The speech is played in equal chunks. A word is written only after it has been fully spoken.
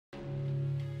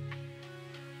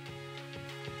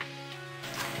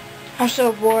I'm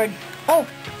so bored. Oh,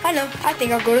 I know. I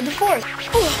think I'll go to the forest.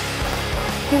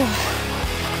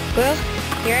 Well,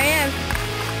 here I am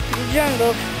in the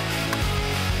jungle.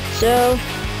 So,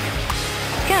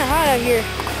 it's kind of hot out here.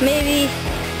 Maybe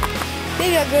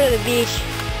I'll go to the beach.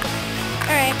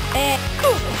 Alright, and...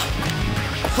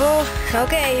 Oh,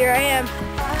 okay, here I am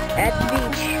at the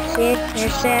beach. See,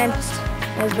 there's sand,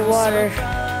 there's the water.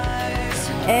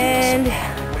 And,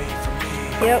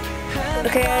 yep.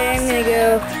 Okay, I am gonna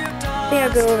go. I think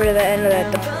I'll go over to the end of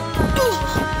that.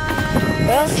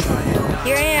 Well,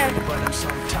 here I am.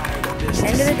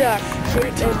 End of the dock.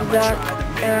 See, there's the dock.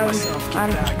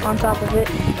 I'm on top of it.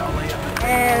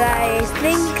 And I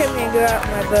think I'm gonna go out in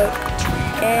my boat.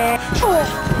 And,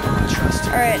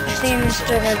 alright, I think I'm gonna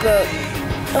start my boat.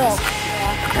 Oh,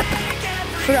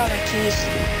 forgot my keys.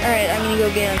 Alright, I'm gonna go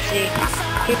get them, see.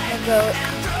 Here's my boat.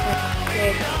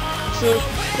 Okay, see,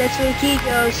 that's where the key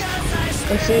goes.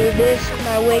 And see, this is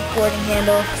my wakeboarding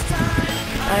handle.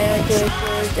 I like to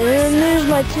wakeboard. And then there's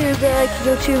my tube that I can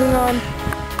go tubing on.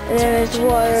 And then there's the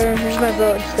water, there's my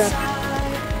boat and stuff.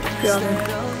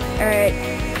 Alright,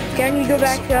 okay, I'm gonna go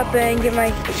back up and get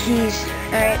my keys.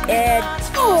 Alright, and...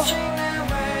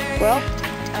 Well,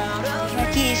 my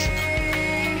keys.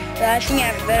 I think I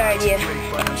have a better idea.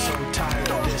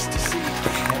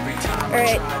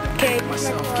 Alright, okay, here's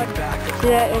my quad. See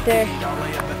that right there?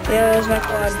 Yeah, that's my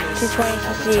quad.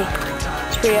 220cc.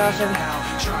 It's pretty awesome.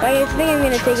 I think I'm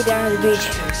gonna take it down to the beach.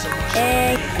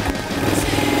 And...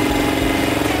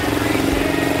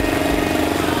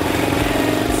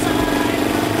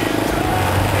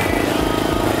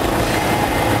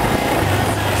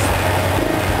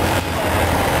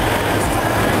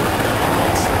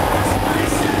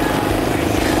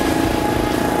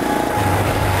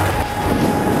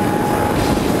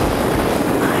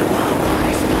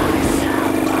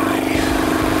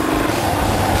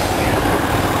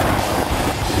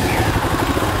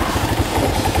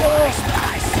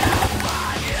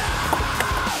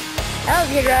 That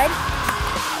was a good ride.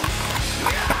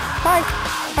 Hi,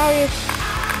 how are you?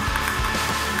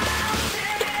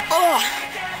 Oh!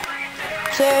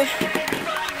 So,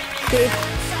 see,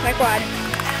 my quad.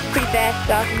 Pretty fast,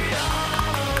 awesome.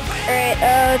 Alright,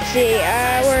 let's see,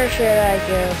 where should I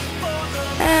go?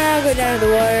 I'll go down to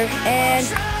the water, and...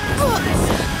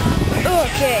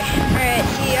 Okay, alright,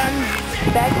 see, I'm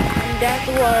down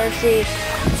to the water, see,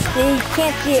 you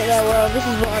can't see it that well, this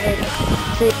is water,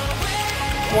 see,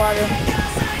 water,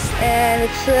 and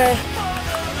it's, this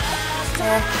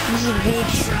is a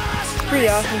beach, it's pretty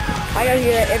awesome, I go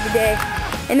here every day,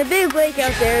 and the big lake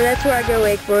out there, that's where I go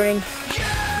wakeboarding.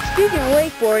 Speaking of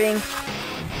wakeboarding,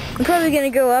 I'm probably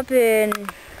going to go up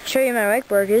and show you my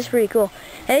wakeboard, it's pretty cool,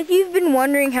 and if you've been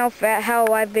wondering how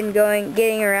I've been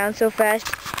getting around so fast,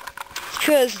 it's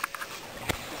because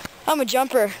I'm a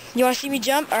jumper. You want to see me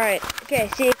jump? Alright, okay,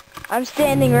 see, I'm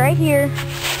standing right here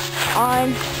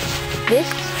on this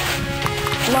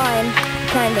line,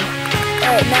 kind of.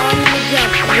 Alright, now I'm going to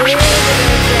jump. Ready? One,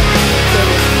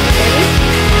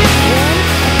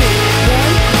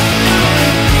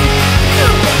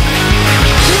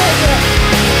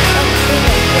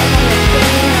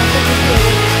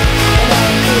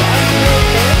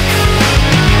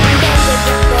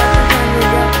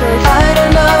 I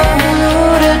don't know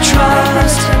who to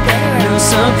trust. No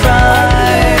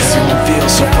surprise, you feel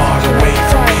so far away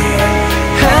from me.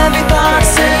 Heavy thoughts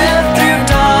sift through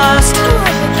dust,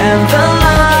 and the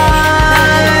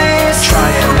light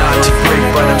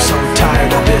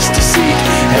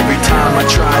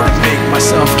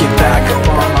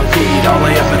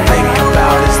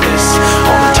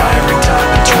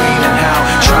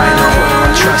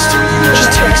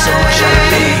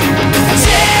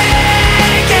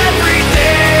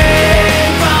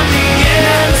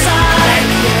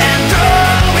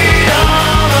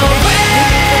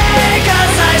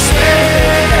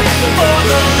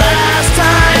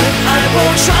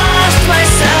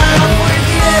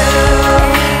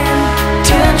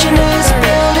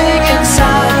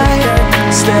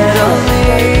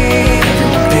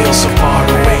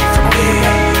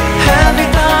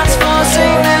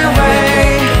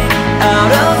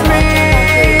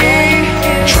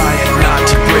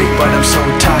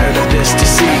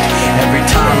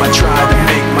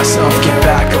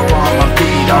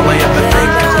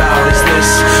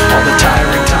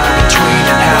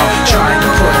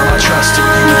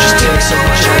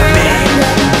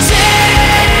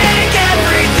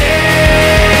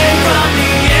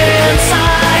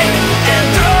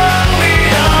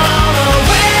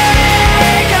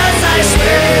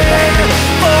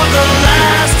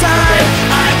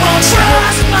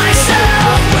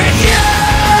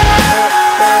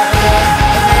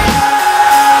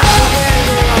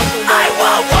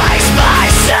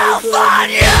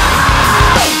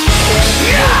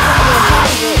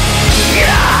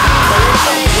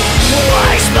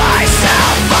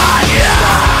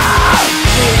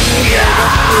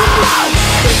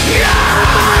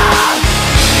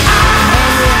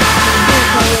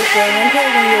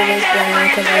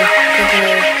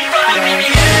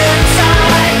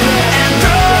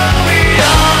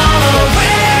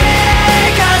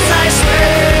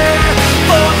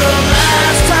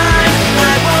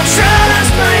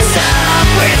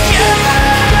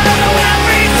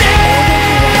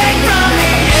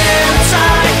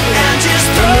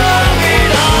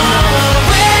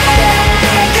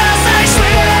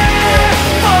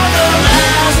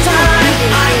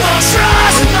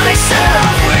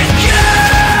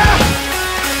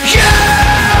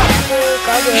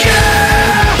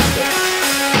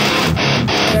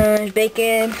There's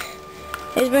bacon.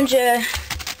 There's a bunch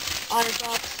of otter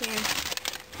pops here.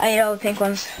 I ate all the pink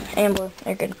ones and blue.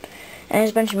 They're good. And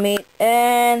there's a bunch of meat.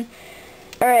 And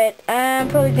alright, I'm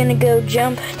probably gonna go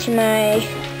jump to my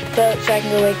boat so I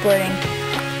can go wakeboarding.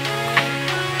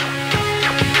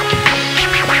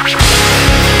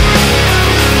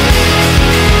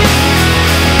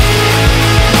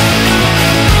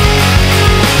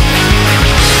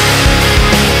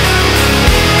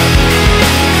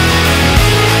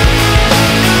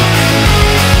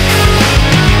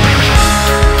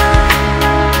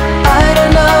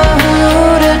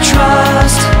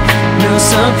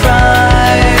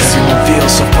 Surprise, you feel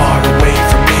so far away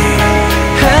from me.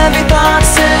 Heavy thoughts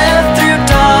sift through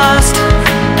dust,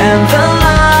 and the